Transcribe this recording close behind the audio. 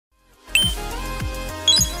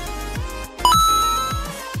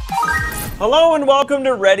Hello and welcome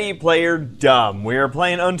to Ready Player Dumb. We are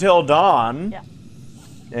playing Until Dawn. Yeah.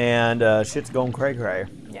 And shit's going cray-cray.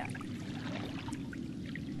 Yeah.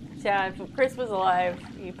 Yeah, if Chris was alive,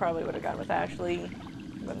 he probably would have gone with Ashley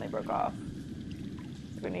when they broke off.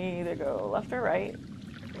 We're gonna either go left or right.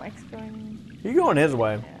 Mike's going... You're going his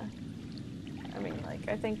way. Yeah. I mean, like,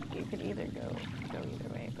 I think you could either go either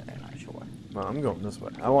way, but I'm not sure. No, I'm going this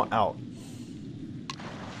way. I want out.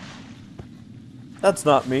 That's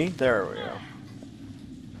not me. There we go.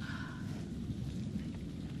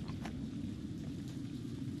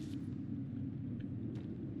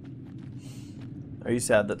 Are you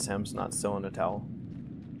sad that Sam's not still in a towel?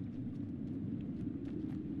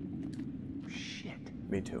 Shit.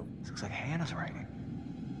 Me too. This looks like Hannah's writing.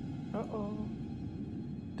 Uh-oh.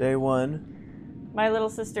 Day one. My little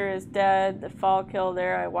sister is dead. The fall killed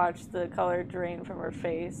her. I watched the color drain from her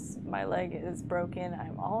face. My leg is broken.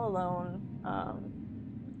 I'm all alone.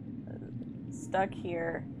 Stuck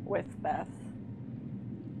here with Beth.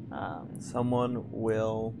 Someone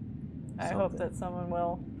will. I hope that someone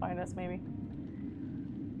will find us, maybe.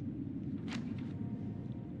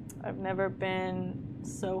 I've never been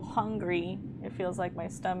so hungry. It feels like my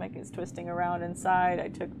stomach is twisting around inside. I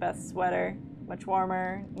took Beth's sweater, much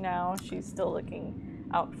warmer now. She's still looking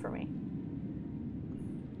out for me.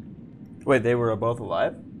 Wait, they were both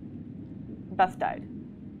alive? Beth died.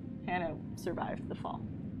 Hannah survived the fall.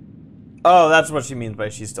 Oh, that's what she means by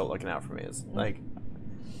she's still looking out for me. Is like,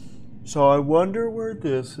 so I wonder where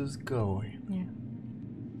this is going. Yeah.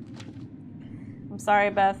 I'm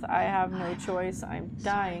sorry, Beth. I have no choice. I'm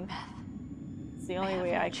dying. Sorry, Beth. It's the only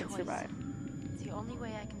way I can survive. It's the only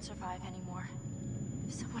way I can survive anymore.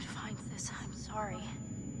 If someone finds this, I'm sorry.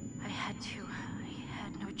 I had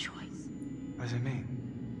no choice. What does it mean?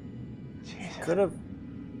 Jesus. She could have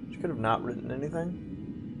not written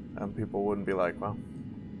anything, and people wouldn't be like, well,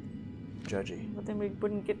 judgy. But then we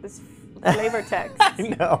wouldn't get this flavor text.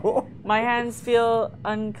 I know. My hands feel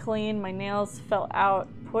unclean. My nails fell out,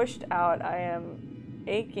 pushed out. I am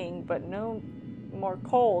aching, but no more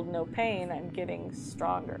cold, no pain. I'm getting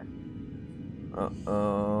stronger.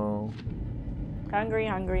 Uh-oh. Hungry,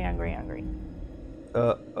 hungry, hungry, hungry.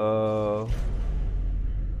 Uh-oh.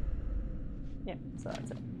 Yeah, so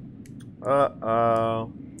that's it.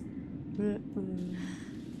 Uh-oh.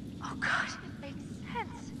 Oh God, it makes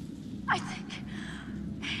sense. I think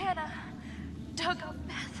Hannah dug up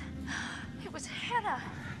Beth. It was Hannah.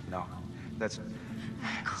 No, that's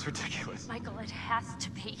ridiculous. Michael, it has to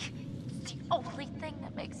be. It's the only thing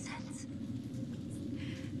that makes sense.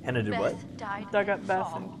 Hannah did Beth what? died. Dug in up the Beth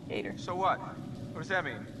fall. and ate her. So what? What does that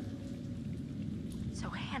mean? So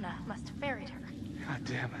Hannah must have buried her. God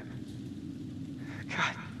damn it.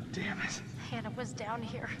 God damn it. Hannah was down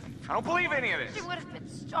here. I don't believe any of She this. would have been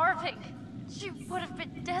starving. She would have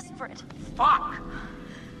been desperate. Fuck!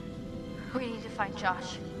 We need to find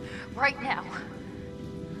Josh. Right now.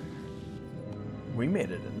 We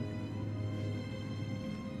made it in.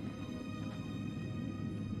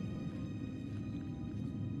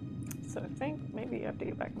 So I think maybe you have to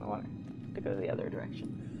get back in the water to go the other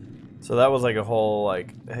direction. So that was like a whole,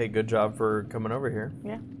 like, hey, good job for coming over here.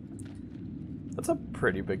 Yeah. That's a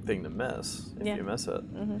pretty big thing to miss, if Yeah. you miss it.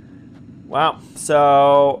 Mm-hmm. Wow.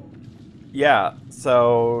 So, yeah.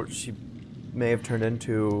 So she may have turned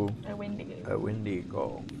into A Wendigo. a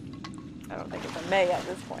Wendigo. I don't think it's a May at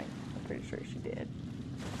this point. I'm pretty sure she did.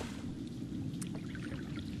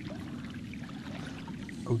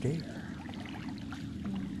 Oh, dear.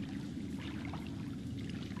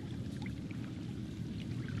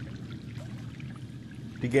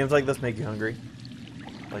 Do games like this make you hungry?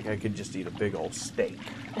 Like I could just eat a big old steak.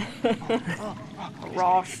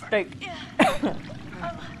 Raw steak. Okay.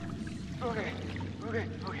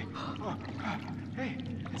 Oh, hey,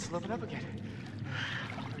 it's loving up again.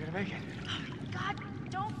 We're gonna make it. God,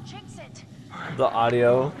 don't jinx it. The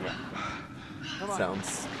audio Come on.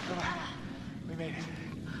 sounds Come on. We made it.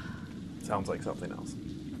 sounds like something else.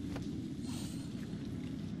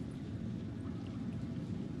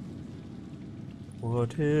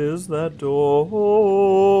 What is that door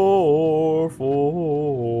for?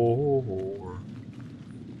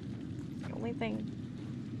 The only thing.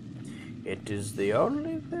 It is the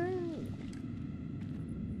only thing.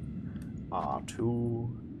 R2.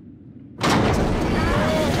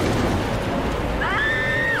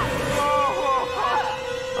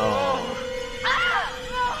 Oh.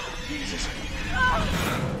 Jesus.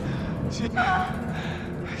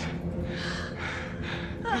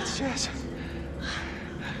 It's Jess.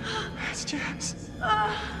 It's Jess.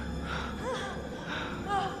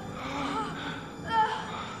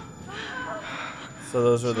 So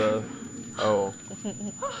those are the... Oh.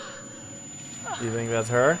 Do you think that's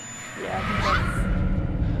her? Yeah,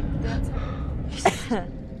 I think that's her.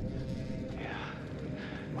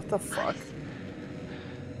 What the fuck?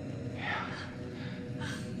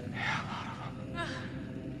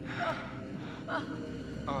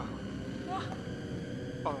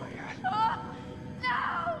 Oh my god.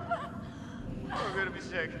 I'm gonna be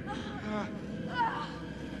sick.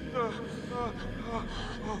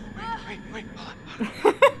 Wait, hold on.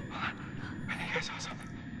 I think I saw something.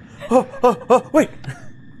 Oh, wait!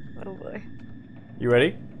 Oh boy. You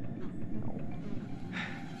ready?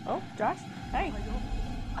 Oh, Josh. Hey.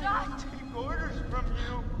 I don't take orders from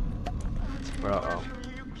you. Uh-oh.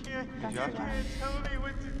 You can't That's tell me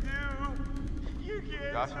what to do. You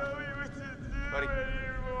can't Josh? tell me what to do Buddy.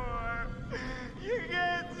 anymore. You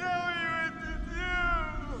can't tell me what to do.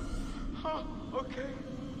 Oh, okay.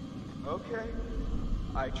 Okay.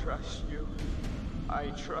 I trust you. I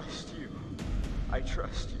trust you. I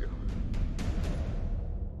trust you.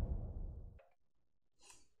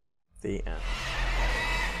 The end.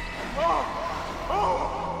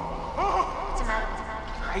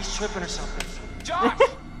 He's tripping or something. Josh!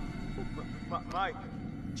 Mike,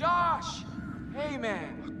 Josh! Hey,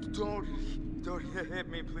 man. don't hit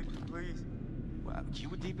me, please. Well, you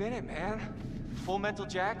were deep in it, man. Full mental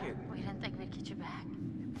jacket. We didn't think we'd get you back.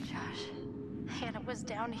 Josh, Hannah was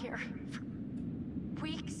down here for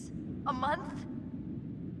weeks, a month.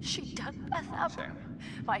 She dug Beth up. Sam.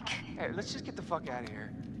 Mike, Hey, let's just get the fuck out of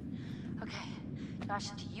here. okay. Josh,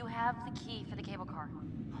 do you have the key for the cable car?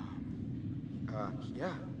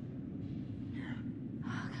 Yeah.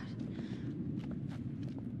 Oh, God.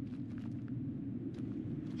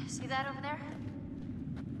 See that over there?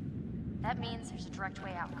 That means there's a direct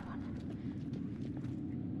way out. Come on.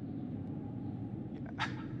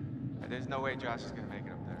 There's no way Josh is gonna make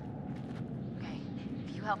it up there. Okay.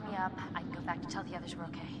 If you help me up, I can go back to tell the others we're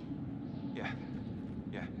okay. Yeah.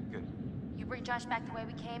 Yeah, good. You bring Josh back the way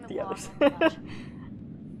we came, and The we'll all others. go with Josh.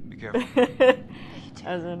 Be careful.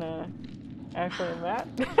 As in, Ashley and Matt.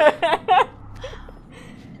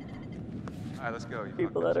 Alright, let's go. You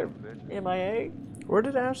People fucked that up, are son of a bitch. MIA. Where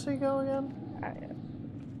did Ashley go again?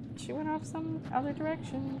 She went off some other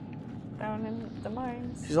direction. Down in the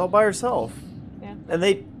mines. She's all by herself. Yeah. And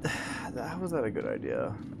they... How was that a good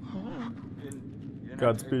idea? You're not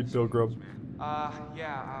Godspeed, very Pilgrim. serious, man.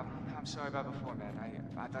 Yeah, I'm sorry about before, man.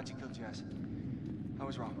 I thought you killed Jess. I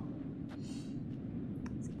was wrong.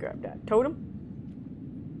 Let's grab that totem.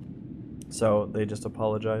 So they just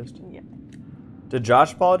apologized? Yeah. Did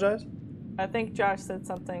Josh apologize? I think Josh said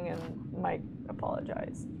something and Mike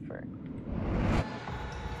apologized for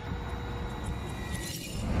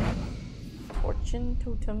fortune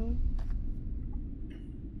totem.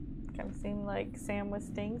 Kind of seemed like Sam was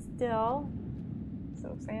staying still.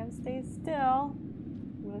 So if Sam stays still,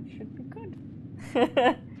 well, it should be good.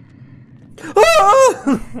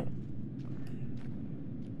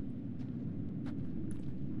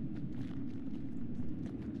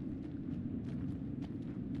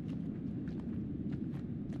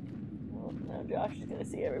 Well, now Josh is gonna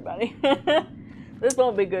see everybody. This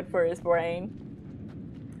won't be good for his brain.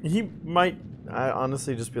 He might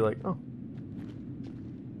honestly just be like, oh.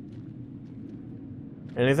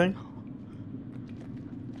 Anything?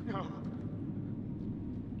 No.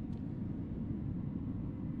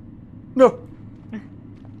 No.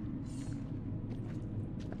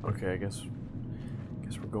 Okay, I guess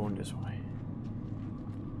we're going this way.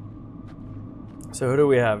 So who do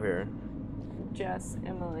we have here? Jess,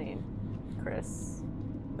 Emily, Chris,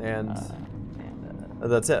 And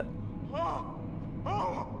and that's it.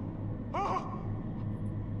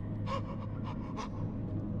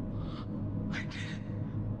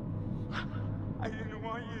 I didn't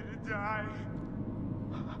want you to die.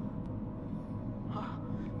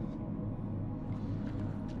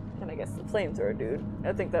 and I guess the flamethrower dude.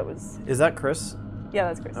 I think that was, Is that Chris? yeah,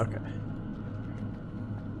 that's Chris. Okay.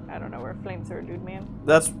 I don't know where flamethrower dude, man.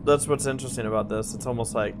 That's what's interesting about this. It's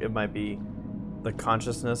almost like it might be the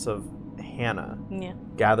consciousness of Hannah Yeah.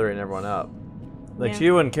 gathering everyone up. Like Yeah.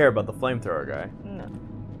 she wouldn't care about the flamethrower guy. No.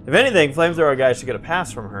 If anything, flamethrower guy should get a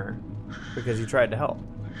pass from her because he tried to help.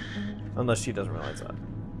 Unless she doesn't realize that.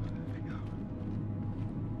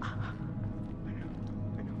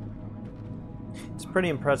 It's pretty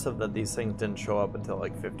impressive that these things didn't show up until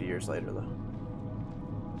like 50 years later, though.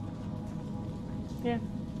 Yeah.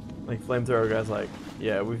 Like flamethrower guy's like,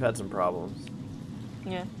 yeah, we've had some problems,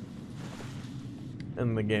 Yeah.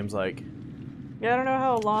 and the game's like, Yeah, I don't know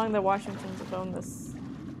how long the Washingtons have owned this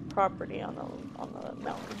property on the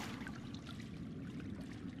mountain.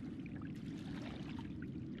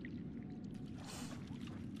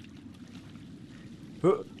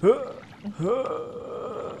 huh, huh. We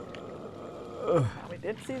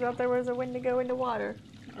did see that there was a Wendigo in the water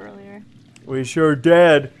earlier. We sure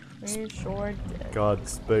did. We sure did.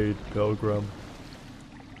 Godspeed, Pilgrim.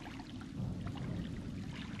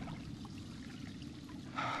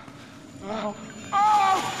 Oh.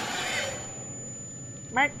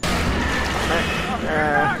 Mark.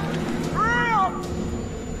 Real!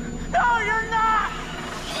 No, you're not!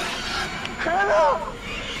 Hannah!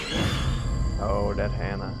 Oh, that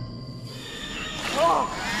Hannah.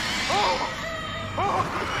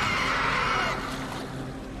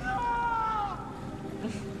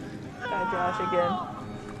 Hi, Josh again.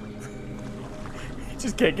 He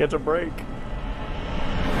just can't catch a break.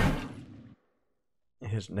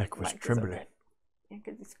 His neck was Mike is trembling. okay. Yeah,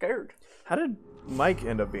 because he's scared. How did Mike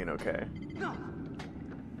end up being okay?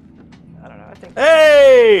 I don't know, I think.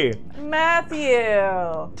 Hey!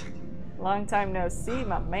 Matthew! Long time no see,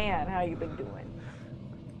 my man. How you been doing?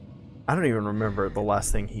 I don't even remember the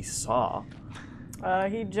last thing he saw.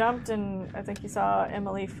 He jumped and I think he saw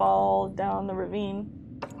Emily fall down the ravine.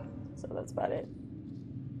 So that's about it.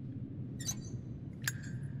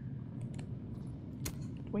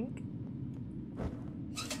 Wink.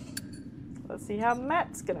 Let's see how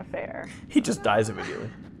Matt's gonna fare. He just dies immediately.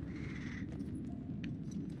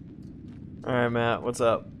 Alright, Matt, what's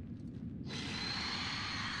up?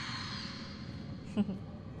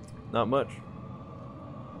 Not much.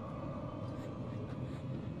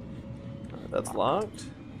 That's locked.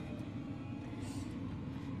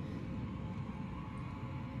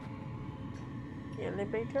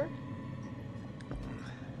 Elevator?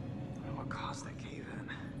 What caused that cave in?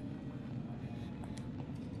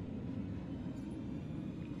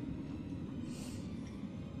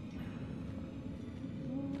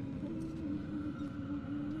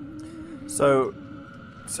 So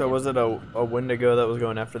was it a Wendigo that was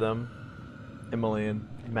going after them? Emily and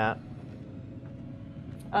Matt,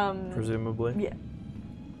 presumably? Yeah.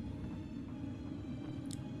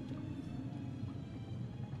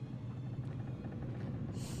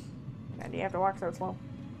 And you have to walk so slow.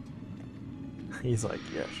 He's like,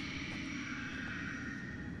 yes.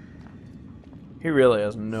 He really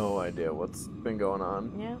has no idea what's been going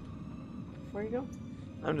on. Yeah. Where you go?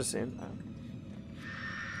 I'm just saying. Okay.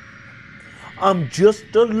 I'm just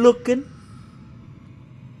a looking.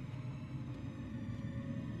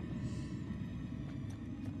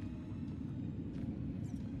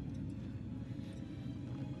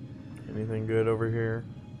 Anything good over here?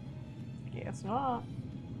 Guess not.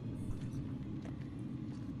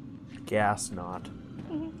 Gas not.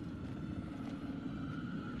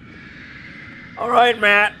 All right,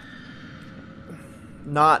 Matt.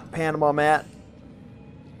 Not Panama Matt.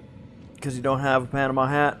 Because you don't have a Panama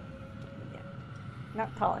hat?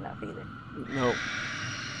 Not tall enough either. Nope.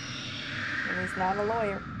 And he's not a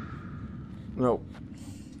lawyer. Nope.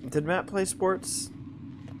 Did Matt play sports?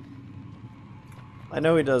 I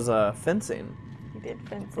know he does fencing. He did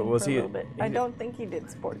fencing But was for a he- little bit. he I did- don't think he did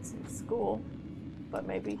sports in school, but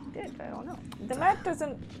maybe he did. I don't know. The Matt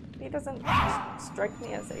doesn't. He doesn't strike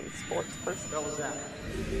me as a sports person. What was that?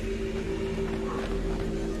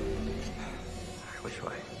 Which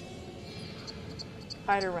way?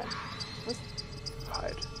 Hide or run.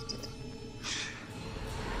 Hide.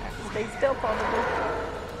 Stay still,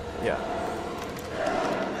 probably. Yeah.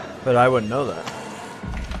 But I wouldn't know that.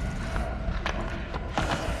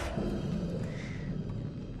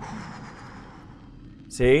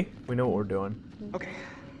 See? We know what we're doing. Okay.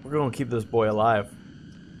 We're going to keep this boy alive.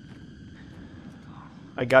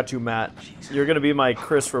 I got you, Matt. You're going to be my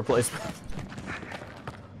Chris replacement.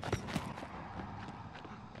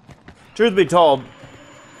 Truth be told,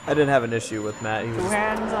 I didn't have an issue with Matt. He Two was,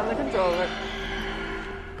 hands on the controller.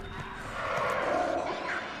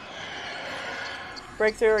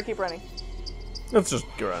 Break through or keep running. let's just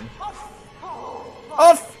go run.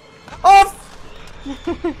 Off! Off!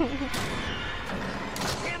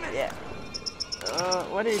 Yeah.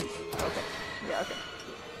 What did? Okay. Yeah. Okay.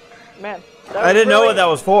 Man. that I was didn't know really- what that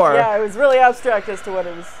was for. Yeah, it was really abstract as to what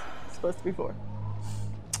it was supposed to be for.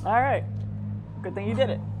 All right. Good thing you did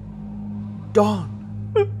it. Done.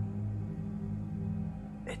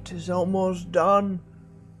 It is almost done.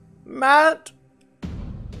 Matt!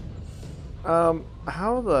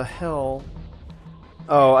 How the hell?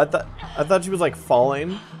 Oh, I thought she was like falling.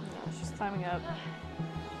 No, she's climbing up.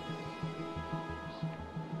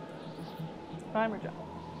 Climb or jump?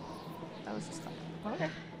 That was just climb. Okay.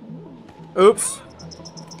 Oops.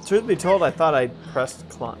 Truth be told, I thought I pressed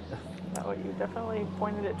climb. No, you definitely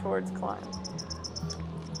pointed it towards climb.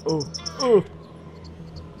 Oh.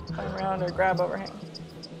 Climb around or grab overhang.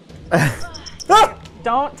 Ah!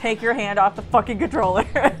 Don't take your hand off the fucking controller.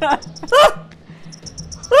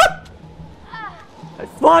 I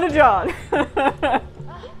spotted John.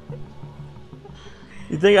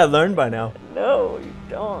 You think I learned by now? No, you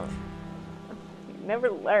don't. You never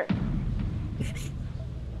learn.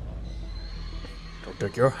 Don't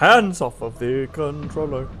take your hands off of the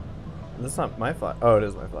controller. That's not my flash. Oh, it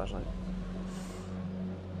is my flashlight.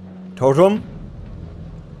 Totem.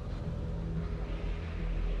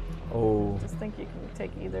 Oh. Just think you can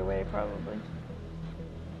take either way, probably.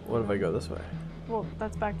 What if I go this way? Well,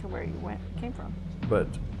 that's back to where you came from. But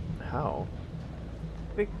how?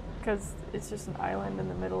 Because it's just an island in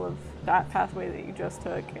the middle of that pathway that you just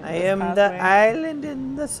took. And I this am the pathway. island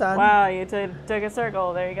in the sun. Wow, you took a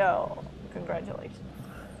circle. There you go. Congratulations.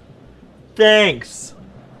 Thanks.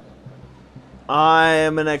 I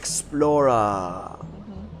am an explorer.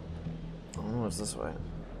 Oh, what's this way?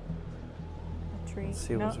 A tree. Let's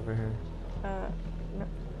see no, what's over here. no,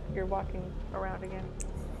 you're walking around again.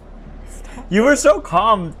 Stop. You were so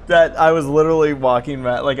calm that I was literally walking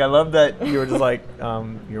back. Like, I love that you were just like,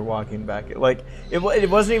 you're walking back. Like, it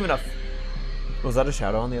wasn't even a... Was that a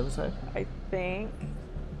shadow on the other side? I think.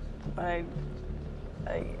 But I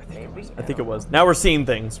maybe. I think it was. Now we're seeing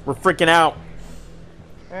things. We're freaking out.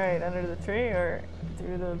 All right, under the tree or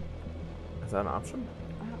through the. Is that an option?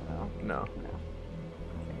 I don't know. No. No.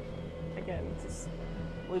 Okay. Again, just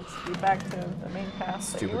loops you back to the main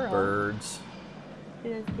path. that you were Stupid on. birds.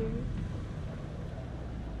 Yes, baby.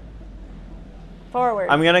 Forward.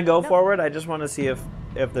 I'm gonna go Nope. forward. I just want to see if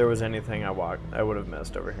there was anything I would have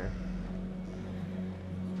missed over here.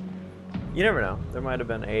 You never know. There might have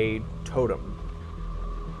been a totem.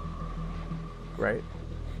 Right?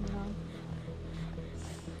 No.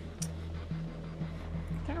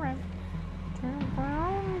 Turn around. Turn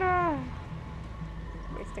around.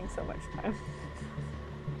 Wasting so much time.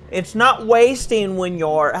 It's not wasting when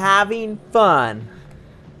you're having fun.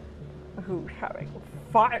 Who having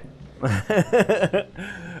fun?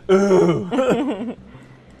 Ooh.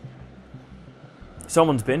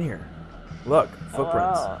 Someone's been here. Look,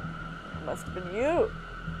 footprints. Oh, must have been you.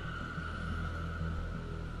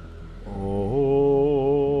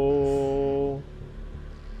 Oh.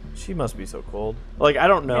 She must be so cold. Like, I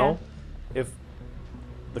don't know if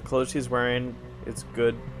the clothes she's wearing is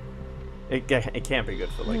good. It can't be good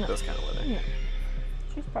for like this kind of weather. No.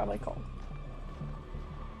 She's probably cold.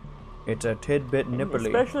 It's a tidbit nipply.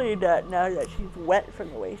 Especially that now that she's wet from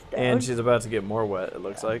the waist down. And she's about to get more wet, it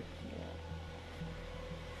looks like.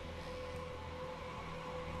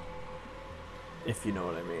 If you know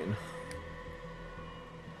what I mean.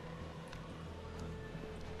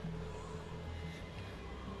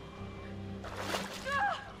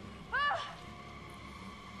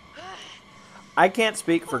 I can't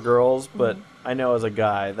speak for girls, but I know as a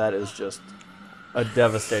guy, that is just a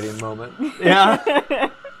devastating moment. Yeah.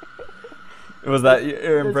 Was that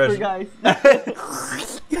your impression? guys.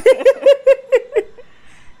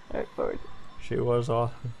 Alright, forward. She was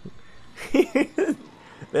off.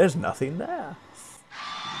 There's nothing there.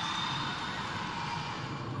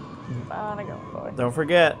 On I go, boy. Don't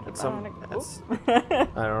forget, at On some, I go.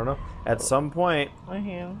 I don't know. At some point, I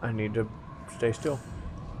am. I need to stay still.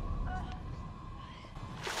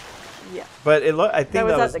 Yeah. But it I think That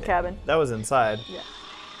was at the cabin. That was inside. Yeah.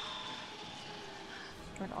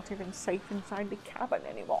 We're not even safe inside the cabin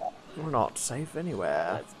anymore. We're not safe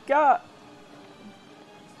anywhere. Let's go.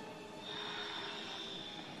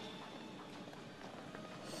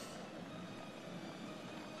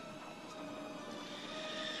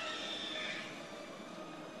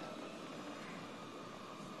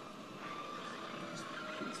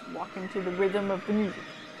 She's walking to the rhythm of the music.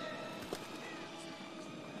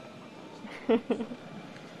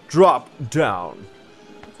 Drop down.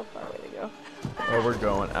 That's a far way to go. Oh, we're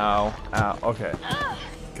going. Ow. Ow. Okay.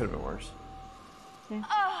 Could have been worse. Yeah.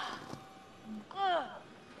 I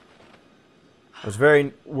was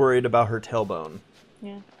very worried about her tailbone.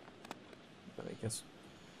 Yeah. But I guess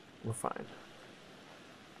we're fine.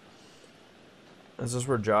 Is this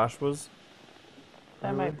where Josh was?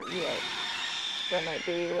 That might be it. That might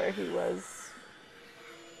be where he was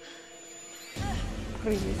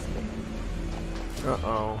previously.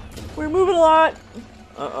 Uh-oh. We're moving a lot.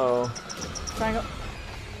 Uh-oh. Triangle.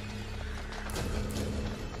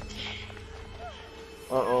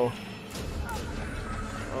 Uh-oh.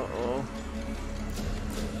 Uh-oh.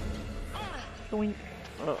 Doink.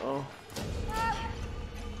 Uh-oh.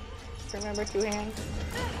 Just remember 2 hands.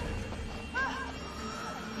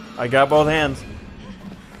 I got both hands.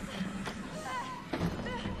 Oh,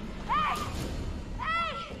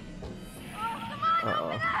 come on, Uh-oh.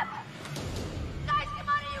 open up! Guys, come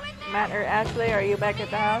on, are you in there? Matt or Ashley, are you back at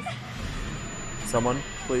the house? Someone,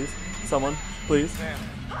 please. Someone, please. Sam,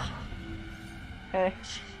 Hey.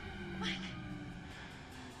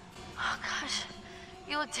 Oh gosh,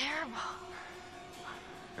 you look terrible.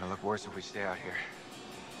 it'll look worse if we stay out here.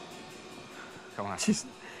 Come on. Jeez.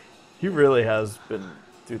 He really has been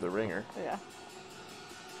through the ringer. Yeah.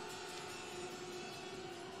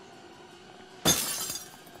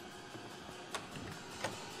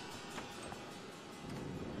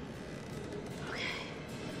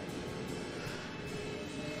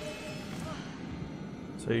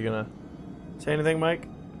 So you gonna say anything, Mike?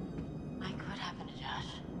 Mike, what happened to Josh?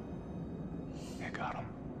 I got him.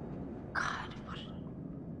 God, what an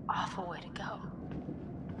awful way to go.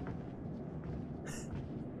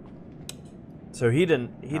 So he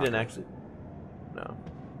didn't actually. No.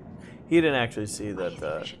 He didn't actually see What do you think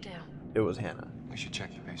that we should do? it was Hannah. We should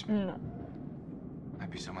check the basement. No.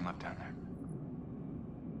 Might be someone left down there.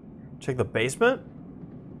 Check the basement?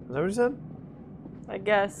 Is that what he said? I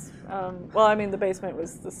guess. Well, I mean, the basement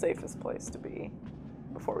was the safest place to be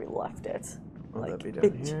before we left it. Will Like, that be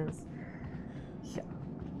down here? Yeah.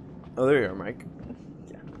 Oh, there you are, Mike.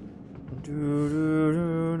 Yeah.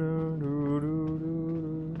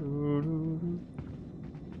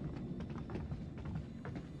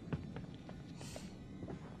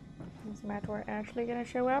 Is Matt or Ashley gonna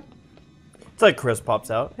show up? It's like Chris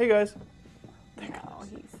pops out. Hey guys. No,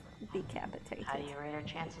 he's decapitated. How do you rate our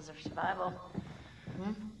chances of survival?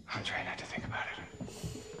 I'm trying not to think about it.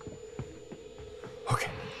 Okay.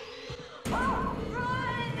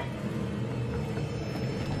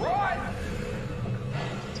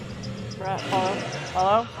 Right, follow.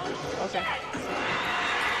 Follow? Okay.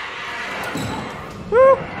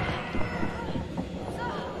 Woo!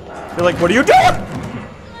 You're like, what are you doing?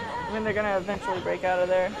 I mean, they're gonna eventually break out of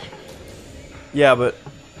there. Yeah, but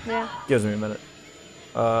Yeah. gives me a minute.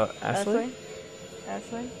 Ashley? Ashley?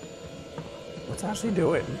 Ashley? What's Ashley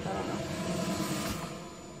doing? I don't know.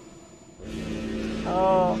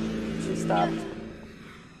 Oh, she stopped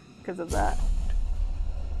because of that.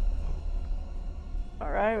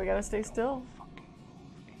 Alright, we gotta stay still.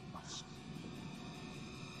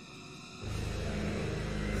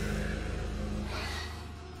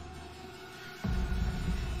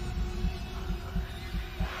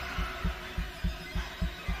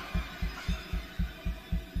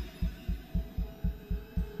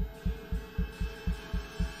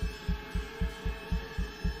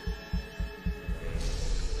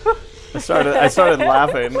 I started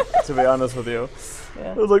laughing, to be honest with you.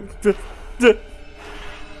 Yeah. I was like, "Duh, duh."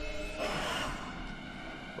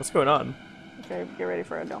 What's going on? Okay, get ready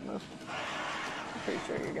for it. Don't move. I'm pretty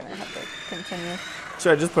sure you're gonna have to continue.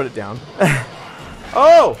 Should I just put it down?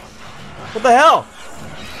 Oh! What the hell?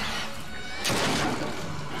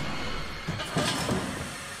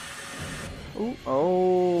 Ooh,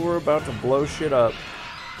 oh, we're about to blow shit up.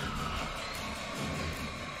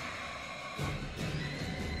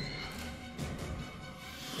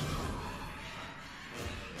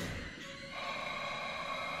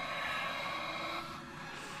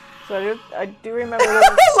 So I do remember. There was,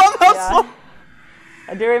 I love how slow.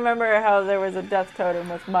 I do remember how there was a death totem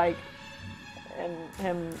with Mike and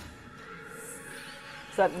him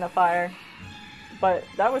setting the fire, but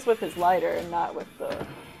that was with his lighter and not with the.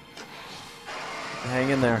 Hang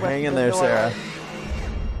in there, with hang in the there, door. Sarah.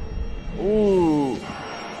 Ooh.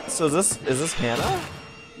 So is this Hannah?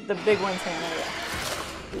 The big one's Hannah.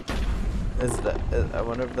 Yeah. Is that? I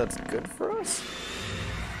wonder if that's good for us.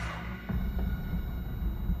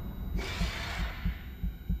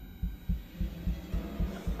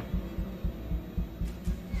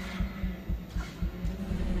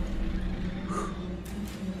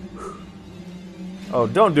 Oh,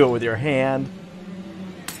 don't do it with your hand.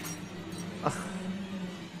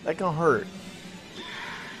 That can hurt.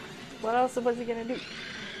 What else was he gonna do?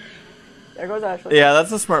 There goes Ashley. Yeah,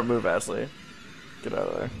 that's a smart move, Ashley. Get out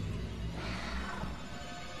of there.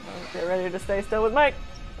 Get ready to stay still with Mike.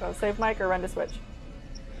 Go save Mike or run to switch.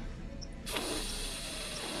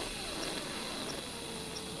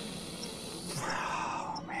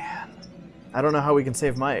 Oh, man. I don't know how we can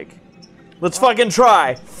save Mike. Let's fucking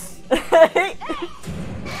try.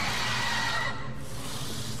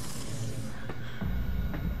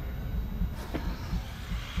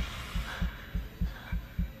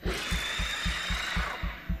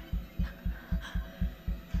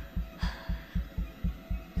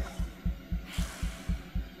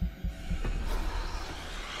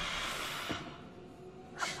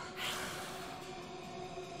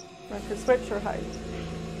 Run to switch or hide.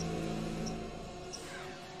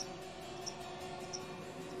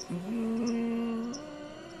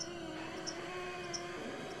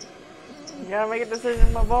 You gotta make a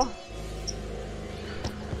decision, my boy.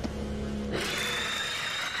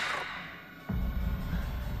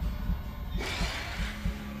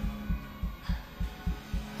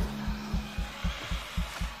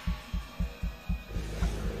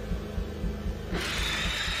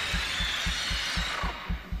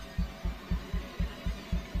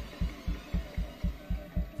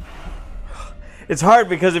 It's hard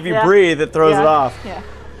because if you breathe, it throws it off. Yeah.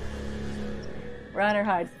 Run or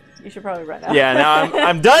hide. You should probably run now. Yeah, now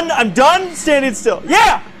I'm done. I'm done standing still.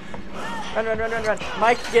 Yeah. Run, run, run, run, run.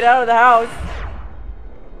 Mike, get out of the house.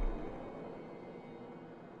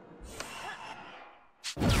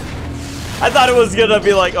 I thought it was gonna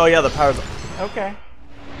be like, oh yeah, the power's off. Okay.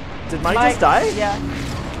 Did Mike just die? Yeah.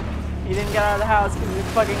 He didn't get out of the house because he's a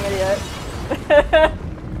fucking idiot.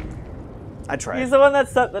 I tried. He's the one that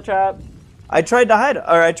set the trap. I tried to hide,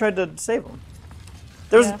 or I tried to save him.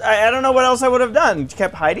 There's, I don't know what else I would have done.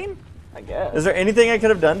 Kept hiding? I guess. Is there anything I could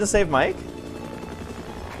have done to save Mike?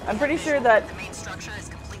 I'm pretty sure that The main structure is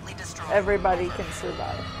completely destroyed. everybody can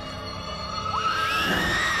survive.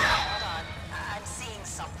 Hold on. I'm seeing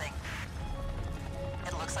something.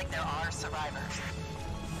 It looks like there are survivors.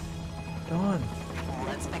 Go on.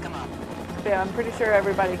 Let's pick them up. Yeah, I'm pretty sure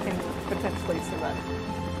everybody can potentially survive.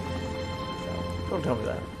 Don't tell me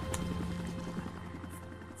that.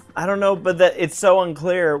 I don't know, but that it's so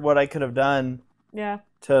unclear what I could have done Yeah.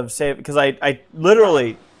 to have saved, because I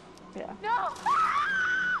literally. Yeah. No!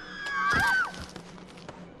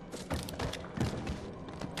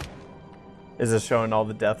 Is this showing all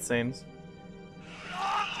the death scenes?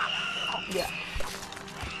 Yeah.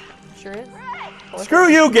 Sure is. Screw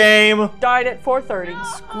you, game! Died at 4:30.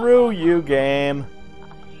 Screw you, game.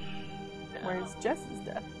 Where's Jess's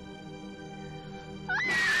death?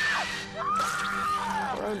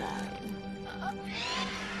 409.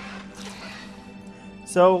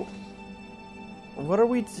 So, what are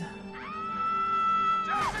we? Jessica!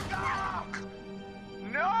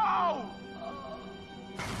 No!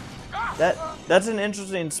 That's an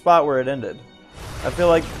interesting spot where it ended. I feel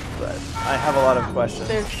like I have a lot of questions.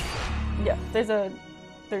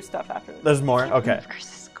 There's stuff after this. There's more? Okay.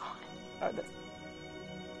 Chris is gone. Oh, this.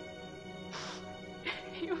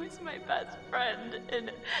 He was my best friend,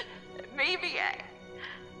 and maybe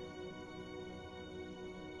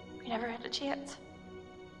we never had a chance.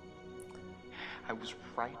 I was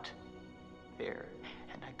right there,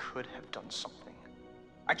 and I could have done something.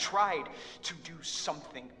 I tried to do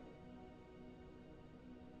something.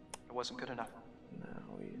 It wasn't good enough.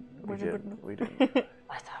 We didn't. We didn't.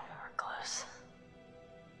 I thought we were close.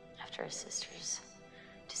 After his sister's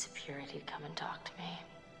disappeared, he'd come and talk to me.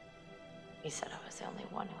 He said I was the only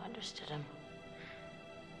one who understood him.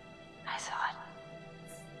 I thought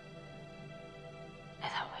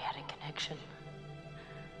we had a connection.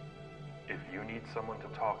 If you need someone to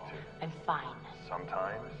talk to, I'm fine.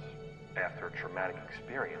 sometimes, after a traumatic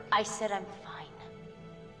experience, I said I'm fine.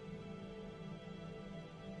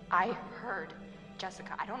 I heard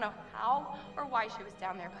Jessica. I don't know how or why she was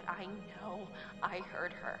down there, but I know I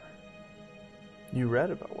heard her. You read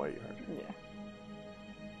about why you heard it.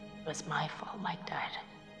 Yeah. It was my fault Mike died.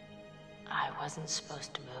 I wasn't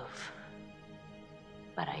supposed to move.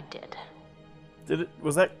 But I did. Did it?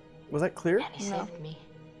 Was that clear? And he saved me.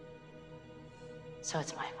 So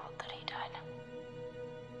it's my fault that he died.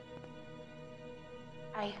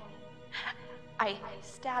 I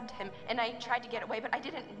stabbed him and I tried to get away, but I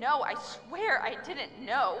didn't know. I swear I didn't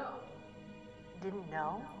know. Didn't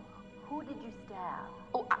know? Who did you stab?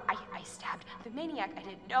 Oh, I stabbed the maniac. I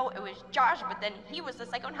didn't know it was Josh, but then he was the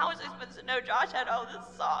psycho, and how was I supposed to know Josh had all the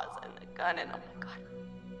sauce and the gun and oh my god.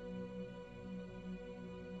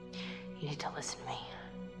 You need to listen to me.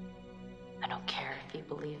 I don't care if you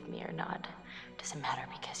believe me or not. It doesn't matter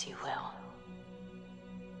because you will.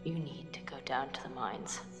 You need to go down to the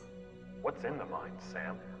mines. what's in the mind,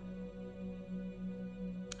 Sam?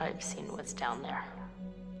 I've seen what's down there,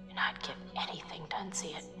 and I'd give anything to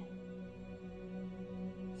unsee it.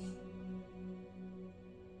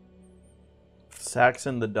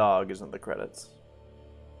 Saxon the dog is in the credits.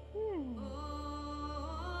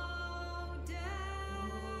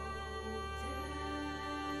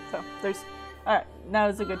 So there's. All right, now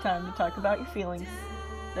is a good time to talk about your feelings.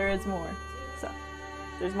 There is more. So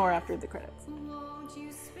there's more after the credits.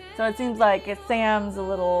 So it seems like Sam's a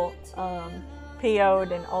little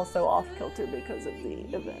PO'd and also off kilter because of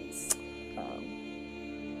the events.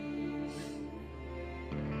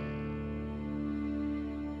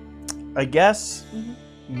 I guess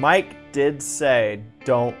Mike did say,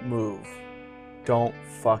 "Don't move, don't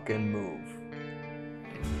fucking move."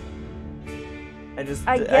 I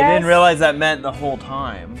I didn't realize that meant the whole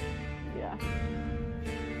time. Yeah.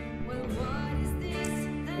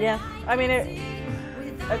 Yeah, I mean,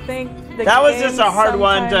 I think that was just a game hard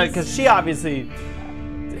one to, sometimes- because she obviously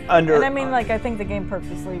under. And I mean, like, I think the game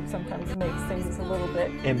purposely sometimes makes things a little bit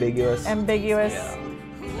ambiguous. ambiguous.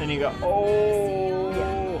 And you go,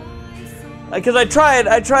 oh. Because I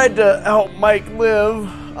tried to help Mike live.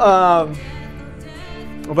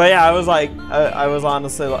 But yeah, I was like, I was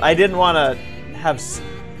honestly, I didn't want to have,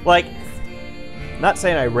 like, not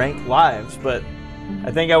saying I rank lives, but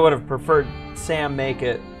I think I would have preferred Sam make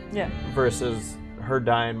it versus her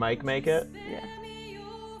die and Mike make it. Yeah.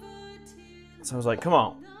 So I was like, come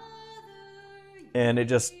on. And it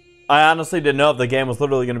just, I honestly didn't know if the game was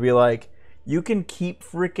literally going to be like, you can keep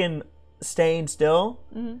freaking staying still,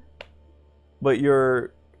 but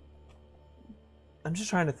I'm just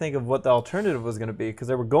trying to think of what the alternative was going to be, because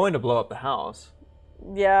they were going to blow up the house.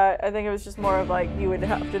 Yeah, I think it was just more of like you would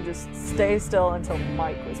have to just stay still until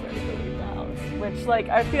Mike was ready to leave the house. Which, like,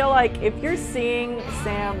 I feel like if you're seeing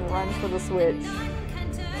Sam run for the switch,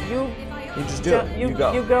 you just do it. You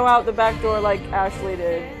go. You go out the back door like Ashley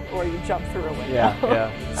did, or you jump through a window.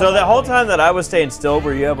 Yeah. So the whole time that I was staying still,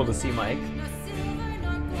 were you able to see Mike?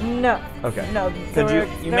 No. Okay. No. Because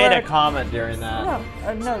you made a comment during that.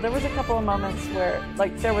 No, no. There was a couple of moments where,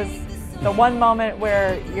 like, there was the one moment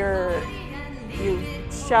where you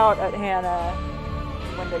shout at Hannah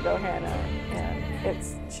when they go Hannah,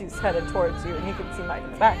 and she's headed towards you, and you can see Mike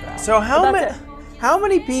in the background. So how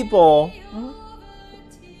many people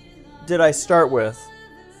did I start with?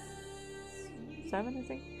 7, I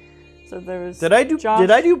think. So there was. Did I do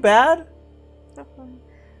bad?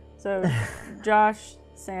 So Josh,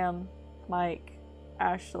 Sam, Mike,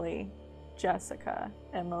 Ashley, Jessica,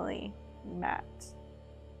 Emily, Matt.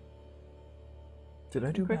 Did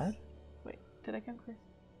I do Chris? bad? Wait, did I count Chris?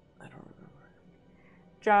 I don't remember.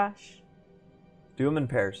 Josh. Do them in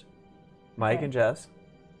pairs. Mike and Jess.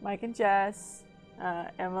 Mike and Jess,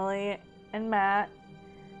 Emily and Matt,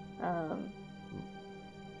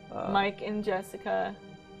 Mike and Jessica.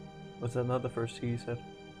 Was that not the first two you said?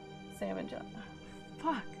 Sam and John.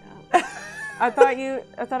 Fuck. I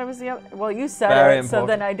thought it was the other. Well, you said Very it, so important.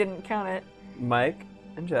 then I didn't count it. Mike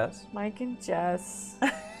and Jess. Mike and Jess.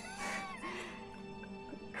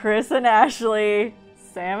 Chris and Ashley.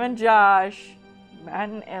 Sam and Josh. Matt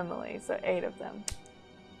and Emily. So 8 of them.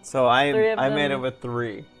 So I them. made it with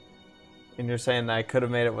 3. And you're saying that I could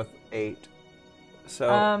have made it with 8.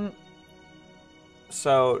 So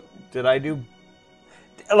so did I do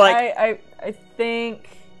like I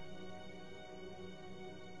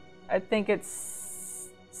think it's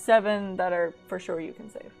 7 that are for sure you can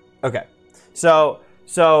save. Okay. So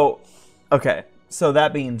okay. So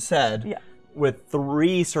that being said, with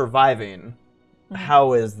 3 surviving,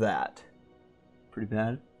 how is that? Pretty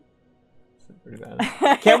bad. Pretty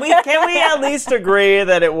bad. Can we at least agree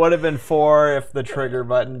that it would have been 4 if the trigger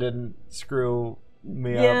button didn't screw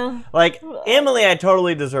me up? Like, Emily, I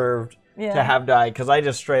totally deserved to have died because I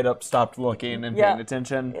just straight up stopped looking and paying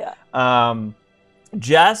attention.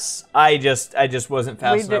 Jess, I just wasn't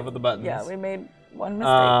fast enough with the buttons. Yeah, we made one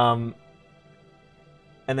mistake.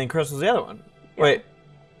 And then Chris was the other one. Yeah. Wait.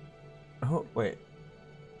 Oh, wait.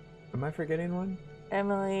 Am I forgetting one?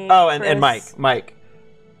 Emily. Oh, and Chris. Mike. Mike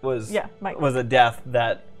was Mike was a death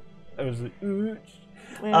that I was like, ooh.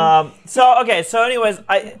 So anyways,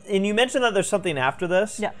 and you mentioned that there's something after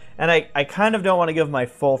this. Yeah. And I kind of don't want to give my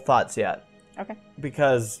full thoughts yet. Okay.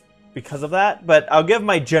 Because of that, but I'll give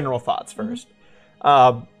my general thoughts first.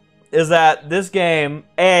 Is that this game,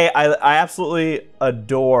 I absolutely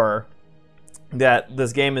adore that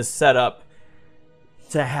this game is set up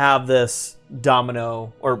to have this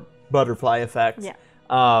domino or butterfly effect. Yeah.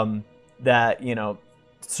 That, you know,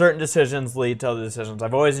 certain decisions lead to other decisions.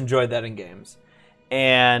 I've always enjoyed that in games.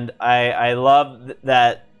 And I love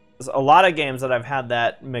that a lot of games that I've had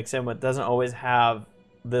that mix in with doesn't always have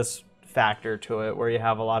this factor to it where you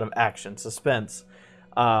have a lot of action, suspense,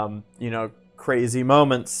 you know, crazy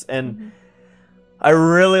moments. And I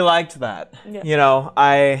really liked that. Yeah. You know,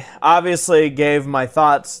 I obviously gave my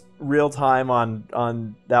thoughts real time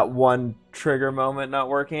on that one trigger moment not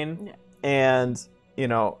working. Yeah. And, you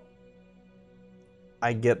know,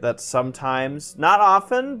 I get that sometimes, not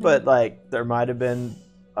often, but like there might have been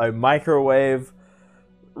a microwave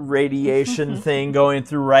radiation thing going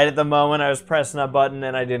through right at the moment I was pressing that button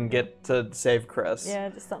and I didn't get to save Chris. Yeah,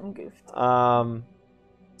 just something goofed.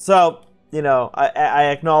 So, you know, I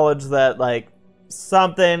acknowledge that, like,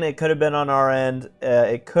 something, it could have been on our end.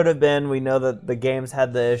 It could have been, we know that the games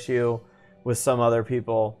had the issue with some other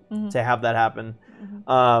people to have that happen.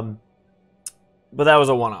 But that was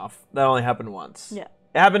a one-off. That only happened once. Yeah.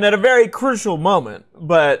 It happened at a very crucial moment,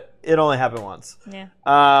 but it only happened once. Yeah.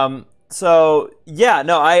 So yeah,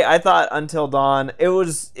 no, I thought Until Dawn, it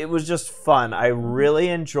was just fun. I really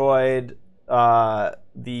enjoyed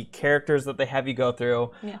the characters that they have you go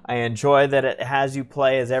through. Yeah. I enjoy that it has you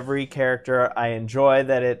play as every character. I enjoy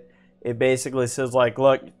that it basically says like,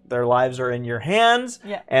 look, their lives are in your hands,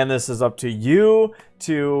 and this is up to you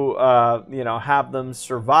to have them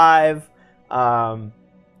survive. And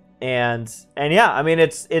yeah, I mean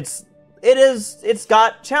it's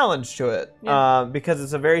got challenge to it because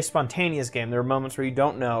it's a very spontaneous game. There are moments where you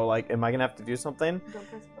don't know, like, am I gonna have to do something? Don't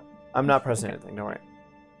press the button. I'm not pressing anything. Don't worry.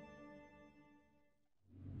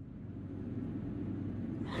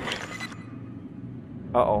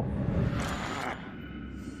 Uh-oh.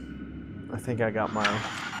 I think I got my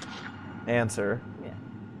answer. Yeah.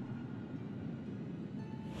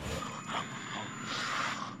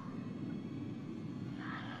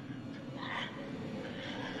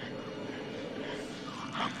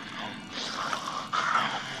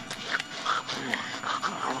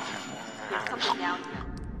 There's something down here.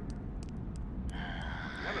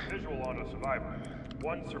 We have a visual on a survivor.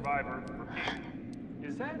 One survivor, repeat.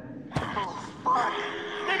 Is that?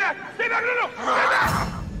 Stay back! Stay back! No! Stay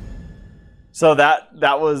back! So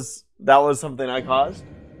that was something I caused?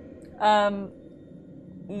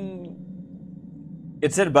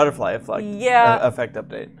 It said butterfly effect. Yeah. Effect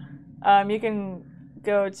update. You can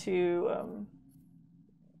go to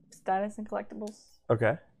status and collectibles.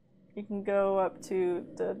 Okay. You can go up to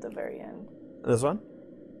the very end. This one?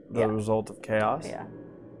 The result of chaos? Yeah.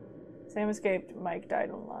 Sam escaped. Mike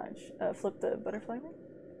died on launch. Flip the butterfly ring?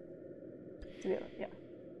 Yeah.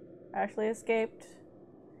 Ashley escaped.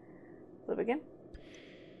 Flip again.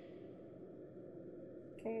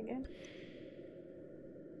 Okay, again.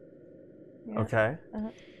 Yeah. Okay.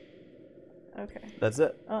 Okay. That's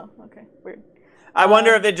it. Oh, okay. Weird. I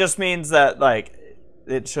wonder if it just means that, like,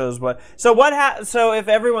 it shows what... So so if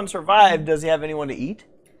everyone survived, does he have anyone to eat?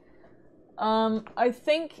 I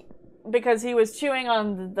think because he was chewing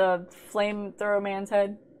on the flamethrower man's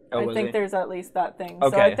head, I think there's at least that thing.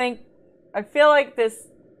 Okay. So I feel like this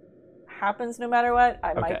happens no matter what.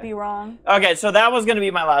 I might be wrong. Okay, so that was going to be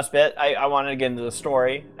my last bit. I wanted to get into the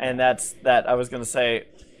story, and that's that I was going to say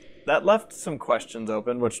that left some questions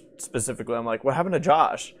open, which specifically I'm like, what happened to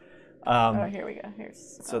Josh? Oh, here we go.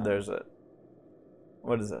 So there's a...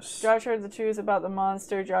 What is this? Josh heard the truth about the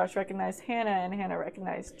monster. Josh recognized Hannah, and Hannah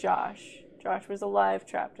recognized Josh. Josh was alive,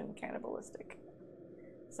 trapped and cannibalistic.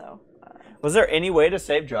 So... was there any way to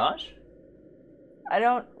save Josh? I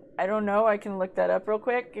don't know. I can look that up real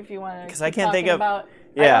quick if you want to. Because I can't think of...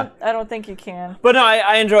 Yeah. I don't think you can. But no,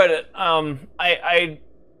 I enjoyed it. I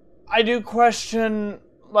do question...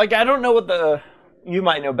 Like, I don't know what the... You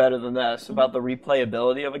might know better than this about the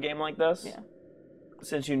replayability of a game like this. Yeah.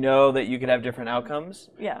 Since you know that you could have different outcomes.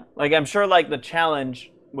 Yeah. Like, I'm sure, like, the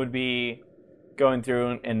challenge would be going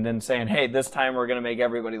through and then saying, hey, this time we're going to make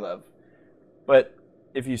everybody live. But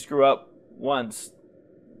if you screw up once,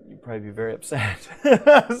 you'd probably be very upset.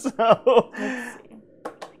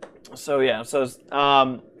 So yeah. So,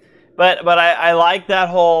 but I like that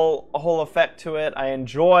whole effect to it. I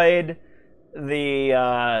enjoyed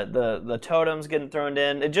the totems getting thrown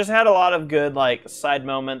in. It just had a lot of good, like, side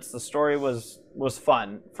moments. The story was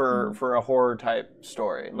fun for a horror type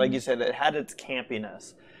story. Like you said, it had its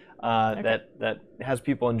campiness that has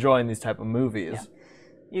people enjoying these type of movies. Yeah.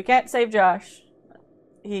 You can't save Josh.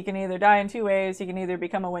 He can either die in two ways. He can either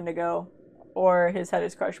become a Wendigo, or his head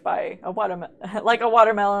is crushed by a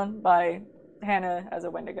watermelon by Hannah as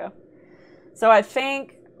a Wendigo. So I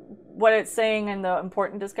think what it's saying in the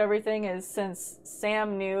important discovery thing is, since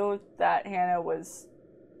Sam knew that Hannah was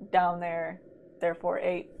down there, therefore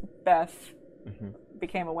ate Beth,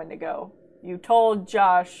 became a Wendigo. You told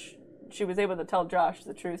Josh, she was able to tell Josh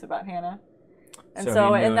the truth about Hannah. And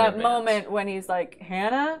so in that moment when he's like,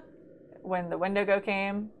 Hannah, when the Wendigo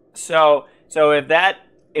came. So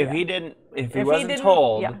if he wasn't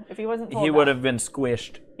told, he would have been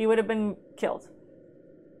squished. He would have been killed.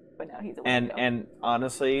 But now he's a Wendigo. And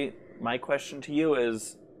honestly, my question to you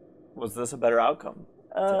is, was this a better outcome?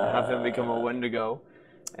 To have him become a Wendigo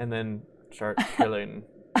and then start killing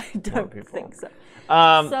I don't people? think so.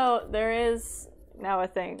 So there is now a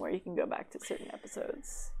thing where you can go back to certain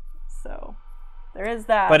episodes. So there is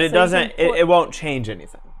that. But it doesn't. It won't change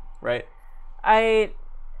anything, right? I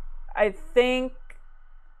think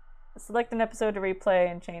select an episode to replay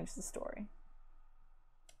and change the story.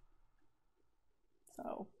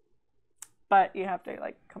 So, but you have to,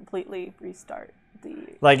 like, completely restart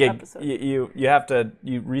the episode. You have to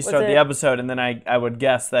restart the episode, and then I would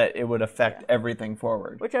guess that it would affect everything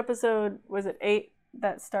forward. Which episode was it? 8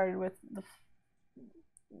 that started with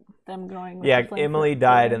them going with Yeah, the flame Emily for-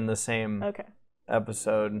 died in the same Okay.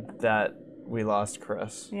 episode that we lost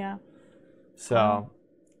Chris. Yeah. So,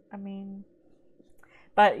 I mean,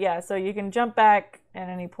 but yeah, so you can jump back at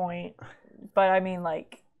any point, but I mean,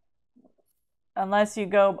 like, unless you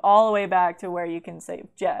go all the way back to where you can save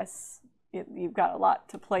Jess, you've got a lot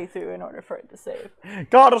to play through in order for it to save.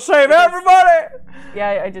 gotta save everybody!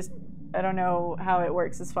 Yeah, I don't know how it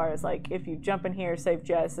works as far as, like, if you jump in here, save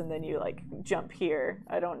Jess, and then you, like, jump here.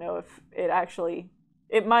 I don't know if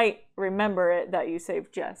it might remember it that you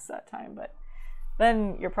saved Jess that time, but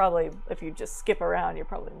then you're probably, if you just skip around, you're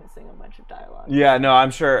probably missing a bunch of dialogue. Yeah, no,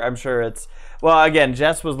 I'm sure it's... Well, again,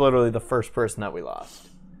 Jess was literally the first person that we lost.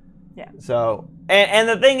 Yeah. So, and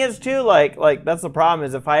the thing is, too, like that's the problem,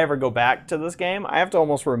 is if I ever go back to this game, I have to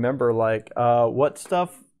almost remember, like, what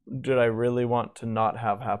stuff did I really want to not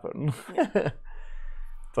have happen? Yeah.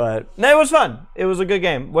 But, no, it was fun. It was a good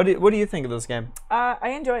game. What do you think of this game? I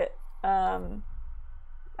enjoy it. I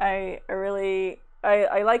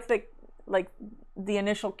like the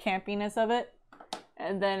initial campiness of it,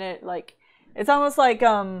 and then it's almost like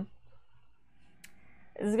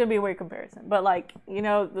this is gonna be a weird comparison, but like, you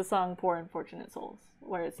know, the song "Poor Unfortunate Souls,"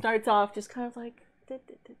 where it starts off just kind of like,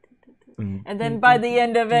 and then by the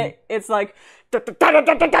end of it, it's like, you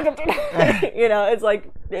know, it's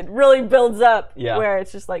like it really builds up. Yeah. Where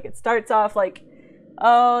it's just like it starts off like,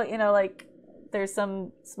 oh, you know, like there's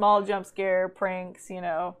some small jump scare pranks, you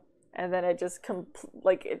know, and then it just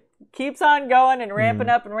it keeps on going and ramping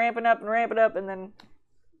up and ramping up and ramping up, and then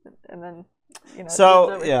you know.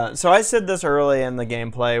 So yeah, so I said this early in the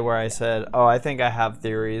gameplay where I said, "Oh, I think I have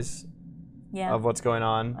theories of what's going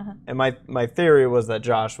on," and my theory was that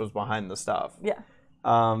Josh was behind the stuff. Yeah.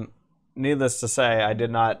 Needless to say, I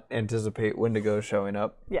did not anticipate Wendigo showing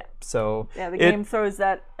up. Yeah. So the game throws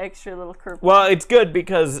that extra little curve. Well, it's good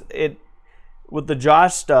because with the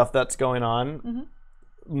Josh stuff that's going on.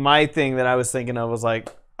 My thing that I was thinking of was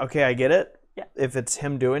like, okay, I get it. Yeah. If it's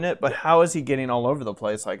him doing it, but how is he getting all over the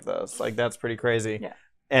place like this? Like, that's pretty crazy. Yeah.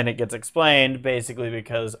 And it gets explained basically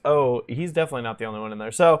because, oh, he's definitely not the only one in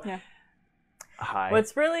there. So, yeah. Hi.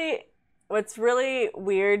 What's really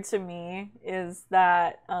weird to me is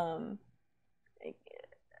that, and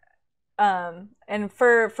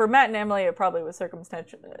for Matt and Emily, it probably was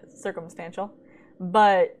circumstantial,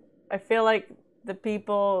 but I feel like the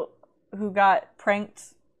people who got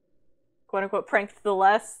pranked, quote unquote, pranked the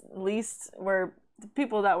least were the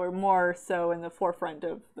people that were more so in the forefront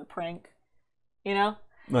of the prank, you know?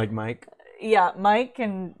 Like Mike? Yeah, Mike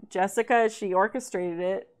and Jessica, she orchestrated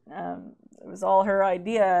it. It was all her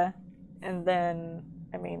idea. And then,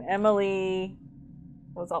 I mean, Emily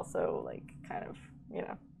was also like kind of, you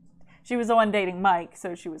know, she was the one dating Mike,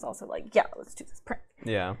 so she was also like, yeah, let's do this prank.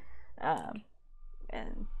 Yeah.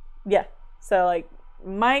 And yeah, so like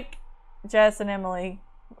Mike, Jess, and Emily,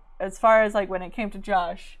 as far as like when it came to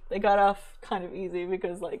Josh, they got off kind of easy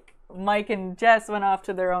because like Mike and Jess went off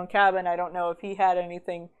to their own cabin. I don't know if he had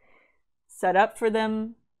anything set up for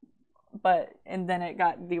them, and then it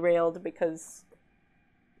got derailed because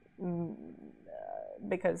he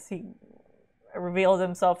revealed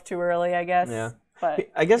himself too early, I guess. Yeah.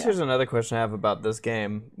 But I guess here's another question I have about this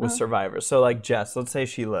game with survivors. So like Jess, let's say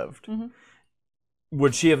she lived.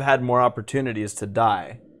 Would she have had more opportunities to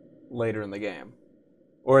die later in the game?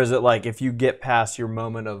 Or is it like if you get past your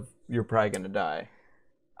moment of you're probably going to die?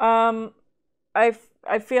 I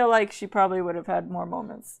feel like she probably would have had more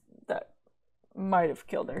moments that might have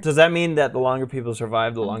killed her. Does that mean that the longer people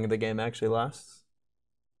survive, the longer the game actually lasts?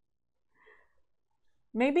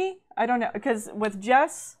 Maybe. I don't know. Because with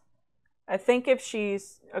Jess, I think if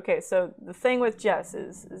she's... Okay, so the thing with Jess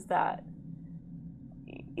is that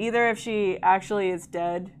either if she actually is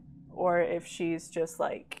dead or if she's just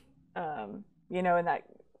like, you know, in that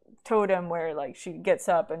totem where like she gets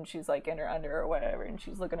up and she's like in her under or whatever and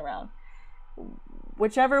she's looking around.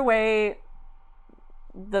 Whichever way,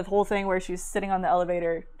 the whole thing where she's sitting on the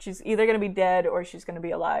elevator, she's either going to be dead or she's going to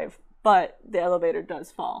be alive, but the elevator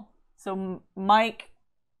does fall. So Mike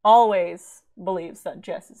always believes that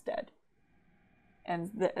Jess is dead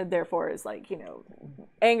and therefore is like, you know,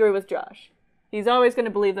 angry with Josh. He's always going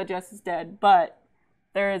to believe that Jess is dead, but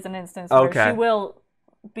there is an instance where she will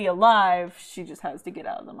be alive. She just has to get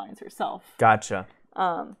out of the mines herself. Gotcha.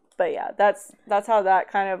 But yeah, that's how that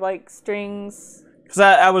kind of like strings. Because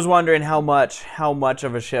I was wondering how much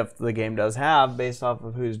of a shift the game does have based off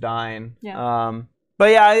of who's dying. Yeah.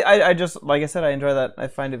 But yeah, I just, like I said, I enjoy that. I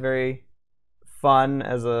find it very fun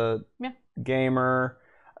as a gamer.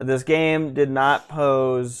 This game did not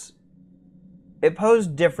pose... It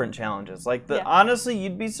posed different challenges. Like, honestly,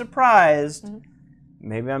 you'd be surprised.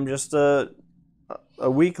 Maybe I'm just a a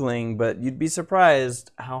weakling, but you'd be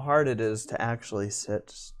surprised how hard it is to actually sit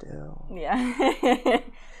still. Yeah.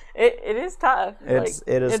 It is tough. It is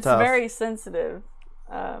it's tough. It's very sensitive.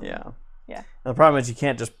 Yeah. Yeah. And the problem is you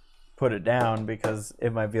can't just put it down because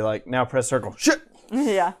it might be like, now press circle. Shit!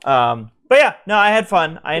 Yeah. But yeah, no, I had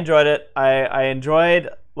fun. I enjoyed it. I enjoyed,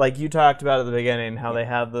 like you talked about at the beginning, how they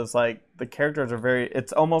have this, like, the characters are very,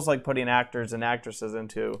 it's almost like putting actors and actresses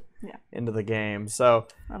into the game. So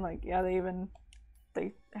I'm like, yeah, they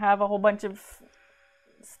have a whole bunch of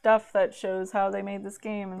stuff that shows how they made this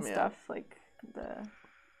game and stuff, like the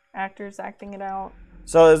actors acting it out.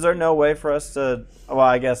 So is there no way for us to, well,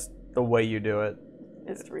 I guess the way you do it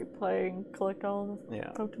is to replay and collect all the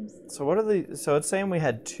totems. So what are so it's saying we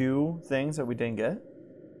had 2 things that we didn't get?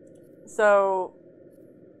 So,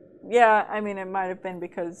 yeah, I mean, it might have been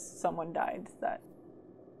because someone died that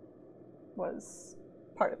was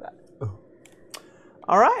part of that. Oh.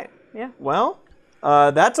 All right. Yeah. Well,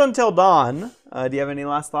 that's Until Dawn. Do you have any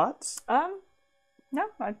last thoughts? No,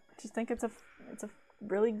 I just think it's a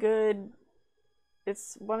really good.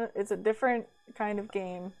 It's a different kind of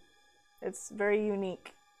game. It's very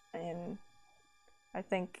unique, and I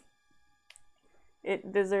think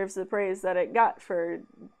it deserves the praise that it got for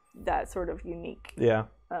that sort of unique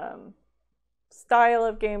style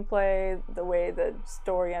of gameplay, the way the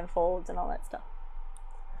story unfolds, and all that stuff.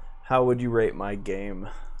 How would you rate my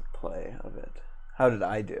gameplay of it? How did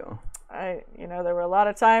I do? There were a lot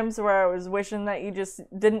of times where I was wishing that you just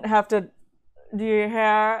didn't have to do your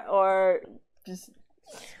hair, or just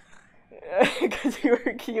because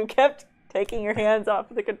you kept taking your hands off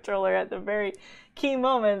the controller at the very key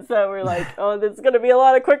moments that were like, oh, there's going to be a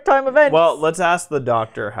lot of quick time events. Well, let's ask the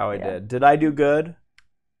doctor how I did. Did I do good?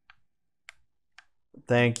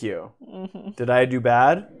 Thank you. Mm-hmm. Did I do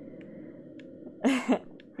bad?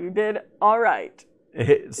 You did all right.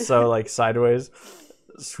 So, like, sideways.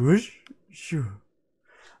 Swoosh. Shoo.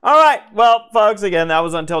 All right. Well, folks, again, that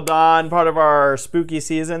was Until Dawn, part of our spooky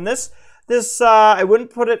season. This I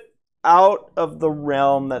wouldn't put it out of the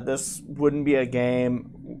realm that this wouldn't be a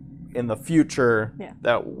game in the future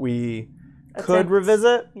that we could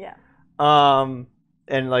revisit. Yeah.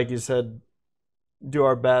 And like you said, do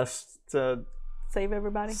our best to save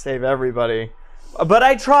everybody. But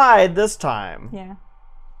I tried this time. Yeah.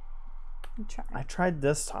 I tried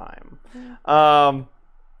this time.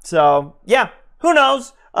 So yeah, who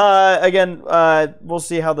knows? Again, we'll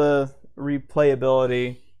see how the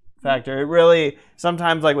replayability factor. It really,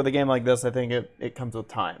 sometimes, like with a game like this, I think it comes with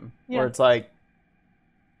time. Where it's like,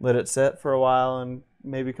 let it sit for a while and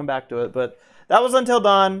maybe come back to it. But that was Until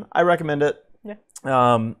Dawn. I recommend it. Yeah.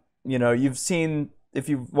 You've seen, if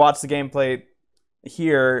you've watched the gameplay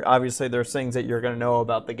here, obviously there's things that you're going to know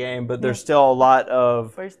about the game, but there's still a lot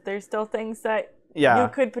of... There's still things that you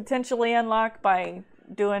could potentially unlock by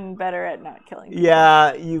doing better at not killing people.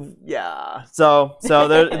 So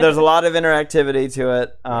there's a lot of interactivity to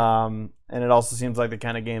it, and it also seems like the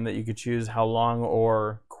kind of game that you could choose how long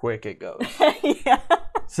or quick it goes. Yeah.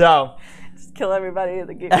 So just kill everybody in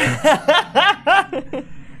the game.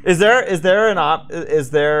 Is there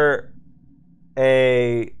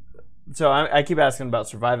a so I keep asking about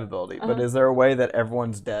survivability, but is there a way that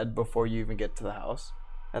everyone's dead before you even get to the house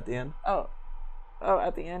at the end? Oh,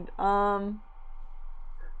 at the end.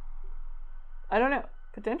 I don't know.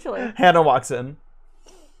 Potentially. Hannah walks in.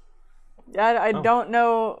 I don't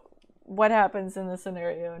know what happens in the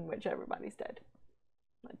scenario in which everybody's dead.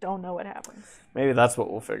 I don't know what happens. Maybe that's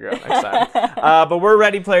what we'll figure out next time. But we're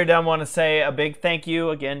Ready Player Dumb. Want to say a big thank you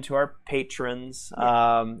again to our patrons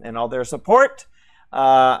and all their support.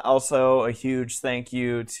 Also, a huge thank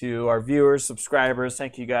you to our viewers, subscribers.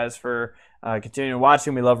 Thank you guys for continuing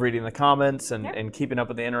watching. We love reading the comments and keeping up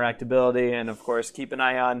with the interactability. And, of course, keep an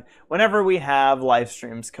eye on whenever we have live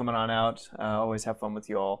streams coming on out. Always have fun with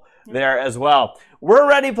you all there as well. We're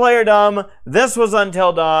Ready Player Dumb. This was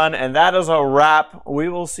Until Dawn, and that is a wrap. We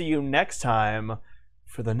will see you next time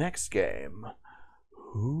for the next game.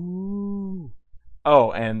 Ooh.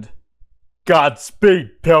 Oh, and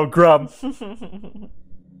Godspeed, Pilgrim.